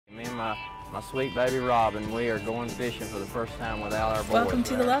my sweet baby Robin. We are going fishing for the first time without our boys. Welcome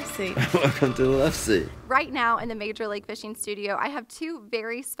to the Loveseat. Welcome to the Loveseat. Right now in the Major League Fishing studio, I have two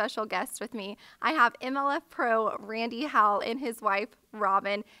very special guests with me. I have MLF Pro Randy Howell and his wife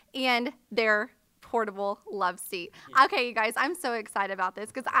Robin and their portable Loveseat. Okay, you guys, I'm so excited about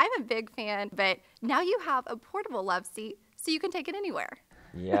this because I'm a big fan, but now you have a portable Loveseat so you can take it anywhere.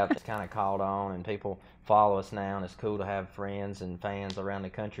 Yeah, it's kind of caught on, and people follow us now, and it's cool to have friends and fans around the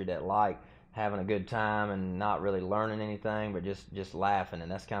country that like having a good time and not really learning anything, but just laughing,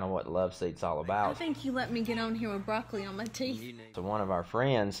 and that's kind of what Loveseat's all about. I think you let me get on here with broccoli on my teeth. So one of our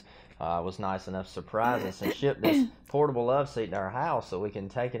friends was nice enough to surprise us and ship this portable Loveseat to our house so we can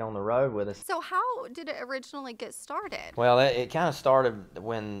take it on the road with us. So how did it originally get started? Well, it kind of started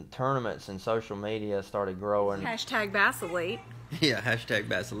when tournaments and social media started growing. Hashtag Basilite. Yeah, hashtag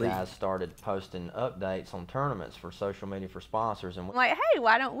Basilite. Guys started posting updates on tournaments for social media for sponsors, and I'm like, hey,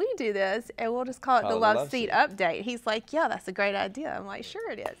 why don't we do this? And we'll just call it the Loveseat update. He's like, yeah, that's a great idea. I'm like,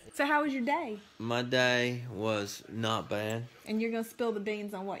 sure it is. So how was your day? My day was not bad. And you're going to spill the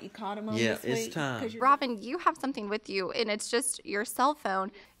beans on what you caught him on Yeah, this week? it's time. Robin, you have something with you, and it's just your cell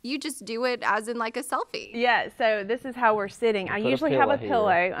phone. You just do it as in like a selfie. Yeah, so this is how we're sitting. I put a usually have a pillow pillow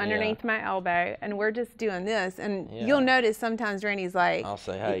here. underneath Yeah. my elbow, and we're just doing this. And Yeah. you'll notice sometimes Randy's like, I'll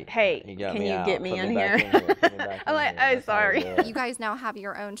say, hey, you got can me you out. get me Put in back here? Put me back I'm in like, here. oh, That's how we sorry. do it. You guys now have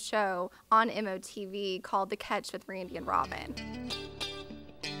your own show on MOTV called The Catch with Randy and Robin.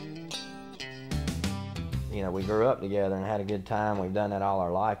 You know, we grew up together and had a good time. We've done that all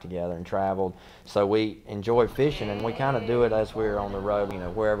our life together and traveled. So we enjoy fishing, and we kind of do it as we're on the road, you know,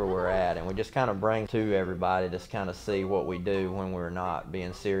 wherever we're at. And we just kind of bring to everybody to kind of see what we do when we're not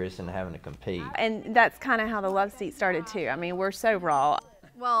being serious and having to compete. And that's kind of how the Loveseat started too. I mean, we're so raw.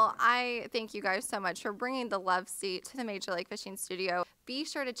 Well, I thank you guys so much for bringing the Loveseat to the Major League Fishing studio. Be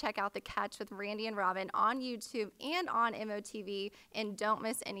sure to check out The Catch with Randy and Robin on YouTube and on MOTV, and don't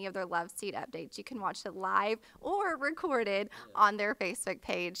miss any of their Loveseat updates. You can watch it live or recorded on their Facebook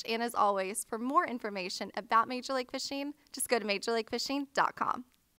page. And as always, for more information about Major League Fishing, just go to majorleaguefishing.com.